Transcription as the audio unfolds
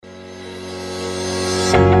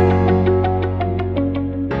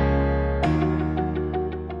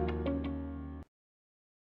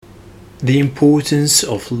The importance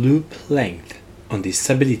of loop length on the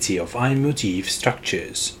stability of I-motif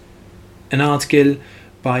structures. An article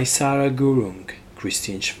by Sarah Gurung,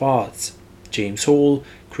 Christian Schwartz, James Hall,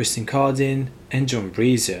 Kristen Cardin, and John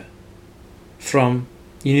Brazier. From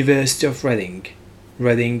University of Reading,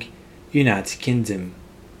 Reading, United Kingdom.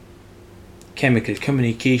 Chemical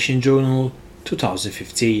Communication Journal,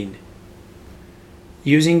 2015.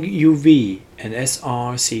 Using UV and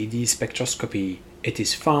SRCD spectroscopy, it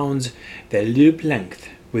is found that loop length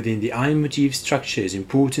within the I-motif structure is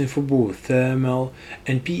important for both thermal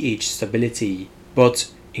and pH stability,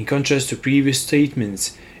 but in contrast to previous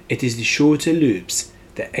statements, it is the shorter loops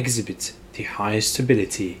that exhibit the highest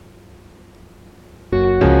stability.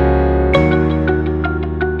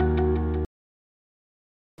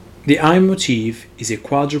 The I-motif is a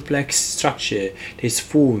quadruplex structure that is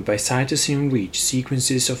formed by cytosine-rich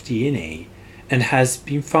sequences of DNA and has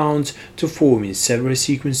been found to form in several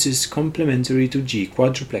sequences complementary to G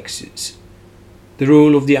quadruplexes. The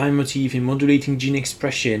role of the I-motif in modulating gene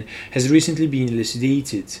expression has recently been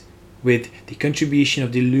elucidated, with the contribution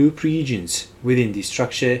of the loop regions within the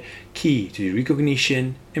structure key to the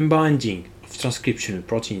recognition and binding of transcriptional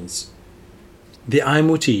proteins. The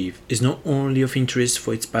I-motif is not only of interest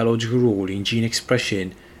for its biological role in gene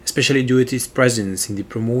expression, especially due to its presence in the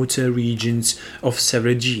promoter regions of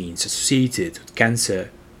several genes associated with cancer,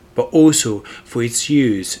 but also for its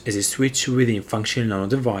use as a switch within functional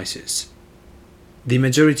nanodevices. The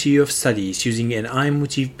majority of studies using an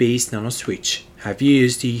I-motif-based nanoswitch have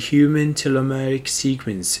used the human telomeric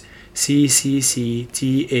sequence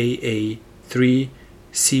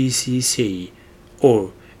CCC-TAA3-CCC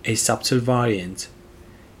or a subtle variant.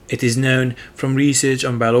 It is known from research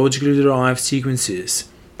on biologically derived sequences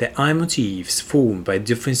that I-motifs formed by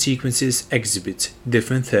different sequences exhibit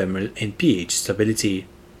different thermal and pH stability.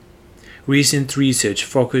 Recent research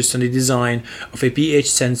focused on the design of a pH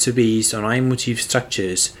sensor based on I-motif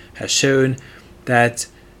structures has shown that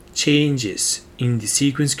changes in the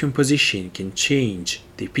sequence composition can change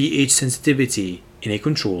the pH sensitivity in a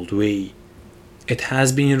controlled way. It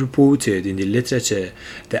has been reported in the literature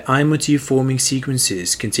that I-motif forming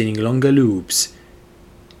sequences containing longer loops,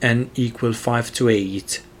 n equal 5 to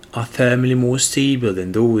 8, are thermally more stable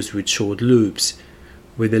than those with short loops,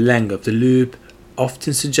 with the length of the loop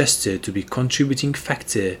often suggested to be a contributing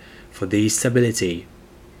factor for their stability.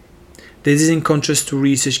 This is in contrast to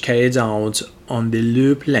research carried out on the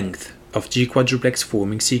loop length of G quadruplex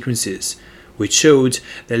forming sequences, which showed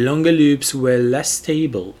that longer loops were less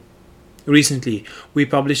stable. Recently, we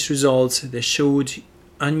published results that showed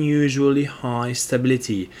unusually high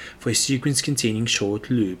stability for a sequence containing short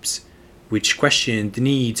loops, which questioned the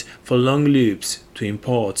need for long loops to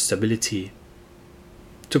impart stability.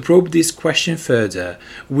 To probe this question further,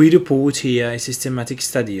 we report here a systematic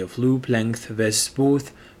study of loop length versus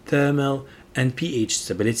both thermal and pH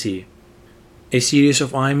stability. A series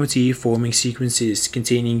of I-motif forming sequences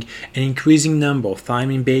containing an increasing number of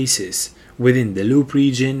thymine bases within the loop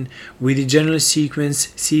region with the general sequence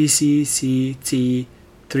CCCT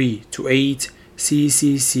 3 to 8,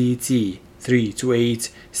 CCCT 3 to 8,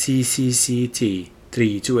 CCCT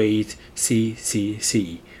 3 to 8,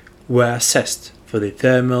 CCC were assessed for the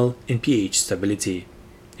thermal and pH stability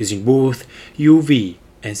using both UV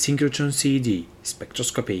and synchrotron CD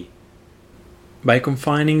spectroscopy. By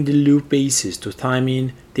confining the loop bases to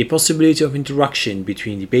thymine, the possibility of interaction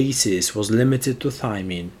between the bases was limited to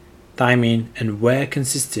thymine, and were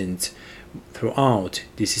consistent throughout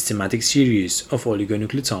the systematic series of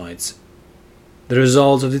oligonucleotides. The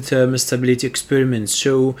results of the thermal stability experiments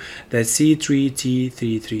show that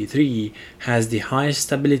C3T333 has the highest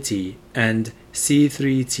stability and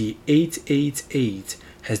C3T888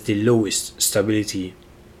 has the lowest stability.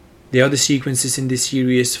 The other sequences in this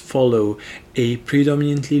series follow a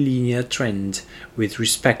predominantly linear trend with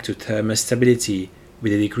respect to thermal stability,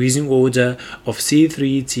 with a decreasing order of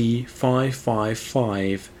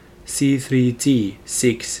C3T555,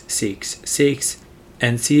 C3T666,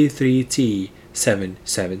 and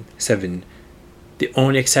C3T777. The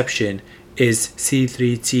only exception is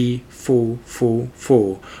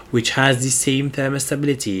C3T444, which has the same thermal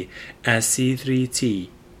stability as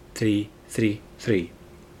C3T333.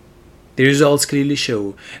 The results clearly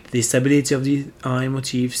show that the stability of the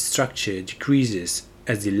I-motif structure decreases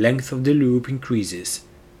as the length of the loop increases,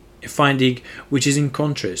 a finding which is in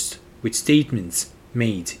contrast with statements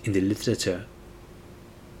made in the literature.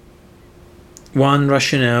 One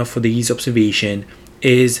rationale for this observation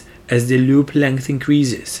is as the loop length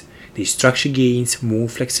increases, the structure gains more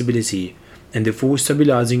flexibility and therefore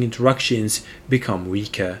stabilizing interactions become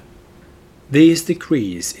weaker. This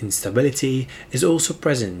decrease in stability is also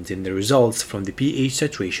present in the results from the pH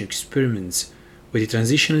titration experiments with the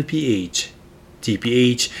transitional pH.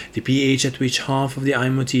 TPH, the pH at which half of the eye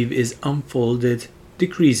motif is unfolded,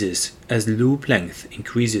 decreases as loop length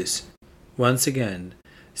increases. Once again,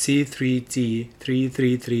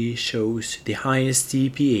 C3T333 shows the highest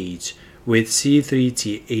TPH, with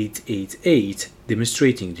C3T888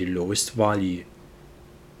 demonstrating the lowest value.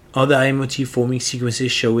 Other eye motif forming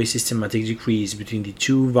sequences show a systematic decrease between the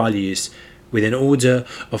two values, with an order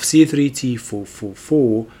of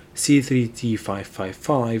C3T444,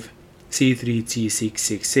 C3T555,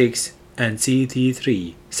 C3T666, and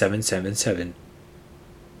CT3777.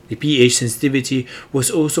 The pH sensitivity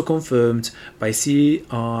was also confirmed by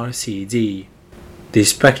CRCD. The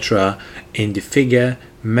spectra in the figure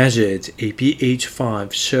measured a pH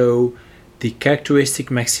 5 show the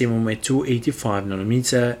characteristic maximum at 285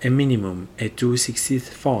 nanometer and minimum at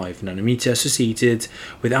 265 nanometer associated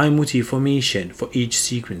with eye motif formation for each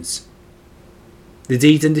sequence. The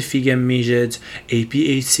data in the figure measured a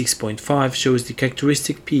pH 6.5 shows the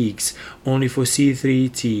characteristic peaks only for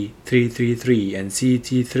C3T333 and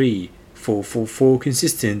CT3444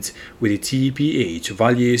 consistent with the TPH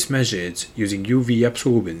values measured using UV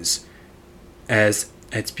absorbance, as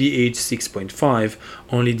at pH 6.5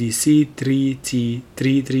 only the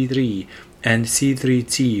C3T333 and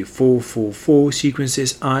C3T444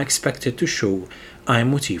 sequences are expected to show eye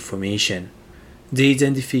motif formation. Data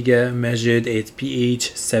in the figure measured at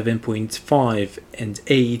pH 7.5 and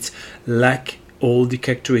 8 lack all the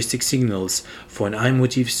characteristic signals for an eye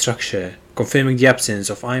motif structure, confirming the absence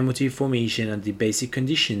of eye motif formation and the basic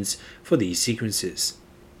conditions for these sequences.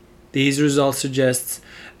 These results suggest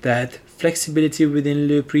that flexibility within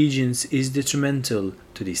loop regions is detrimental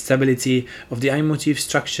to the stability of the eye motif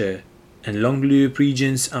structure, and long loop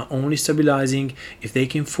regions are only stabilizing if they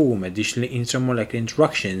can form additional intramolecular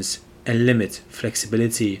interactions and limit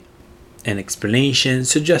flexibility. An explanation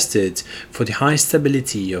suggested for the high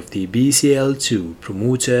stability of the BCL2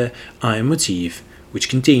 promoter eye motif, which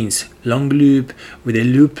contains long loop with a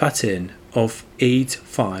loop pattern of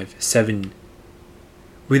 857.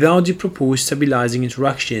 Without the proposed stabilizing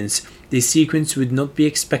interactions, the sequence would not be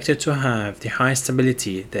expected to have the high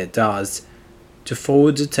stability that it does. To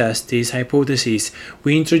further test this hypothesis,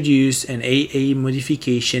 we introduced an AA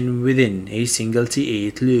modification within a single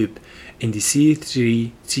T8 loop in the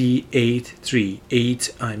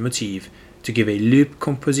C3T838 eye motif to give a loop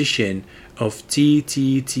composition of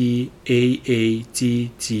TTTAATTT.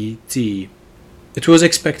 It was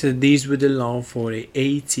expected these would allow for a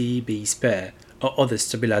AT base pair or other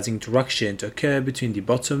stabilizing interaction to occur between the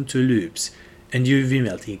bottom two loops, and UV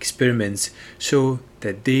melting experiments show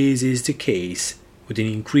that this is the case with an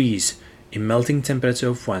increase in melting temperature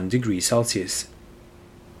of 1 degree Celsius,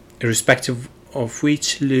 irrespective of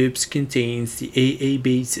which loops contains the AA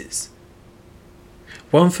bases.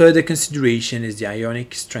 One further consideration is the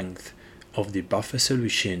ionic strength of the buffer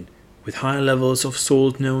solution, with high levels of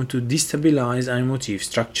salt known to destabilize eye motif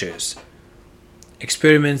structures.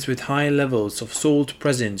 Experiments with high levels of salt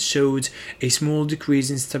present showed a small decrease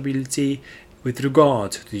in stability with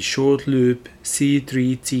regard to the short loop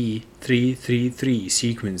C3T333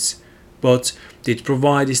 sequence, but did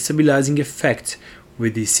provide a stabilizing effect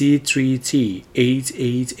with the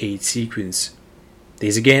C3T888 sequence.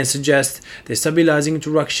 These again suggest the stabilizing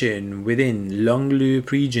interaction within long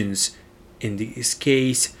loop regions, in this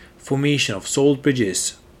case formation of salt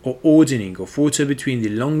bridges or ordering of water between the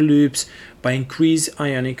long loops by increased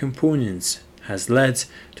ionic components, has led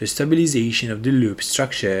to stabilization of the loop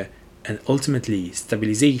structure and ultimately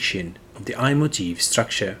stabilization of the eye motif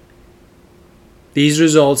structure. These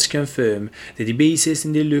results confirm that the bases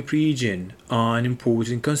in the loop region are an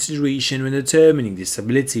important consideration when determining the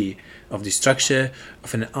stability of the structure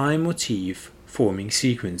of an eye motif forming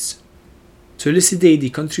sequence. To elucidate the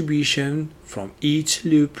contribution from each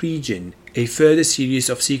loop region, a further series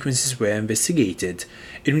of sequences were investigated,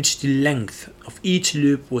 in which the length of each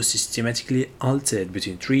loop was systematically altered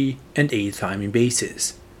between 3 and 8 timing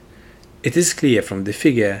bases. It is clear from the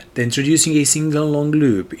figure that introducing a single long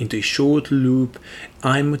loop into a short loop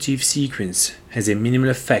eye motif sequence has a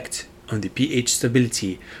minimal effect on the pH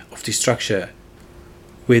stability of the structure,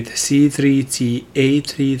 with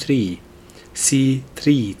C3T833,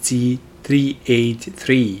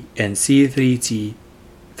 C3T383 and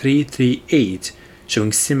C3T338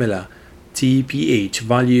 showing similar TPH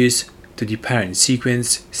values to the parent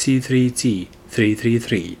sequence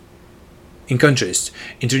C3T333. In contrast,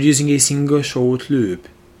 introducing a single short loop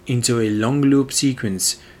into a long loop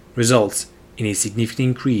sequence results in a significant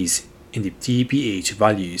increase in the TPH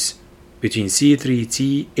values. between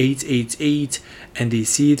C3T888 and the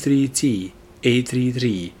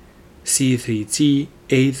C3T833,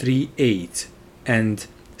 C3T838 and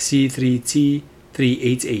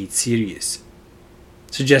C3T388 series,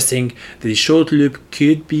 suggesting that the short loop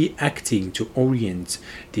could be acting to orient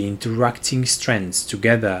the interacting strands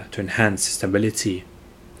together to enhance stability.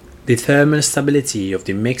 The thermal stability of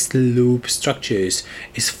the mixed loop structures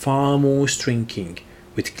is far more striking,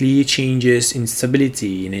 with clear changes in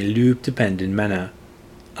stability in a loop-dependent manner.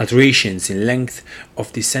 Alterations in length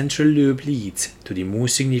of the central loop lead to the more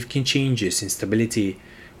significant changes in stability,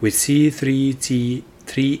 with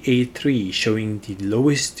C3T383 showing the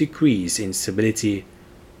lowest decrease in stability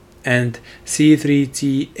and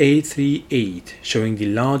C3T838 showing the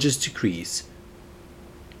largest decrease.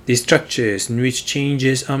 The structures in which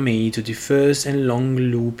changes are made to the first and long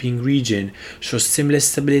looping region show similar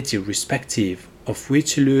stability irrespective of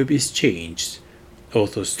which loop is changed,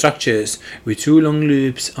 although structures with two long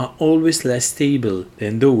loops are always less stable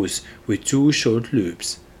than those with two short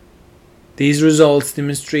loops. These results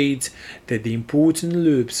demonstrate that the important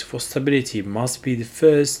loops for stability must be the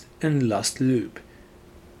first and last loop,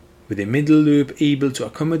 with the middle loop able to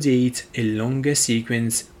accommodate a longer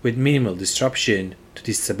sequence with minimal disruption to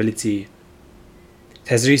the stability. It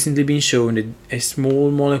has recently been shown that a small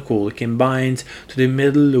molecule can bind to the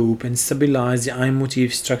middle loop and stabilize the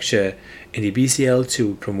I-motif structure in the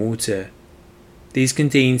BCL2 promoter. This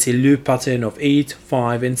contains a loop pattern of 8,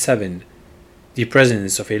 5, and 7. The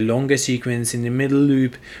presence of a longer sequence in the middle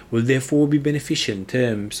loop will therefore be beneficial in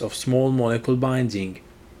terms of small molecule binding,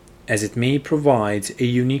 as it may provide a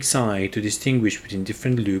unique site to distinguish between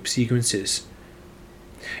different loop sequences.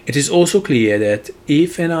 It is also clear that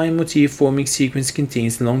if an I-motif forming sequence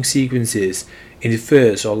contains long sequences in the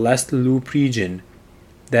first or last loop region,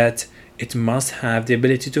 that it must have the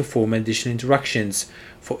ability to form additional interactions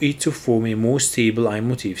for it to form a more stable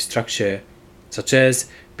I-motif structure, such as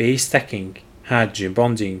base stacking, hydrogen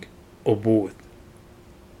bonding, or both.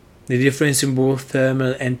 The difference in both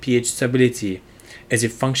thermal and pH stability as a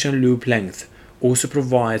functional loop length also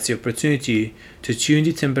provides the opportunity to tune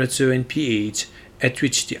the temperature and pH at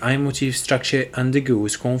which the I-motif structure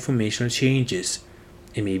undergoes conformational changes.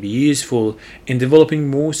 It may be useful in developing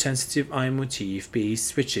more sensitive I-motif based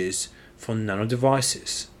switches for nano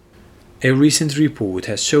devices. A recent report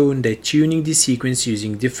has shown that tuning the sequence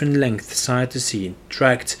using different length cytosine,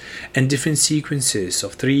 tract, and different sequences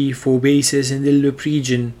of 3-4 bases in the loop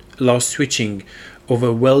region allows switching over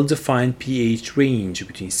a well-defined pH range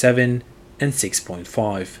between 7 and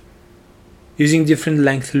 6.5. Using different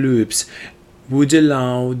length loops would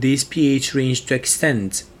allow this pH range to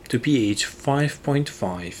extend to pH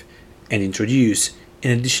 5.5 and introduce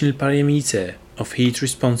an additional parameter of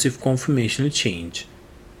heat-responsive conformational change.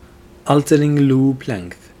 Altering loop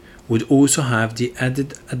length would also have the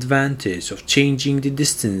added advantage of changing the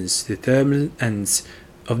distance the thermal ends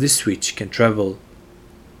of the switch can travel.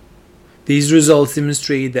 These results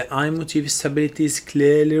demonstrate that I-motif stability is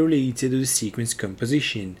clearly related to the sequence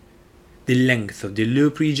composition. The length of the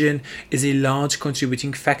loop region is a large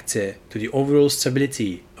contributing factor to the overall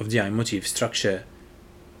stability of the I-motif structure.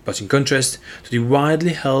 But in contrast to the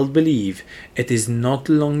widely held belief, it is not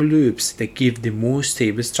long loops that give the more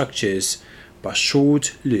stable structures, but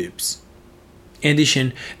short loops. In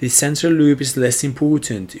addition, the central loop is less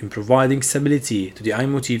important in providing stability to the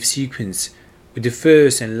I-motif sequence, with the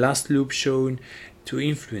first and last loop shown to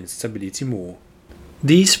influence stability more.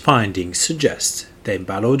 These findings suggest that in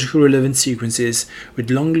biologically relevant sequences with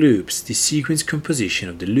long loops, the sequence composition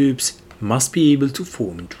of the loops must be able to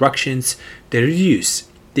form interactions that reduce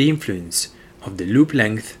the influence of the loop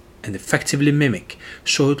length and effectively mimic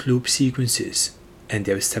short loop sequences and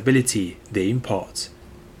their stability they impart.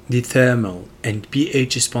 The thermal and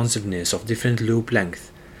pH responsiveness of different loop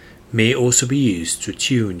lengths may also be used to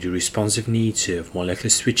tune the responsive nature of molecular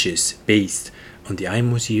switches based on the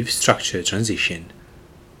I-motif structure transition.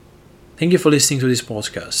 Thank you for listening to this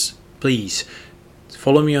podcast. Please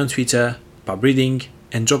follow me on Twitter, PubReading,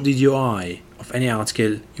 and drop the DOI of any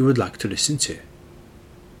article you would like to listen to.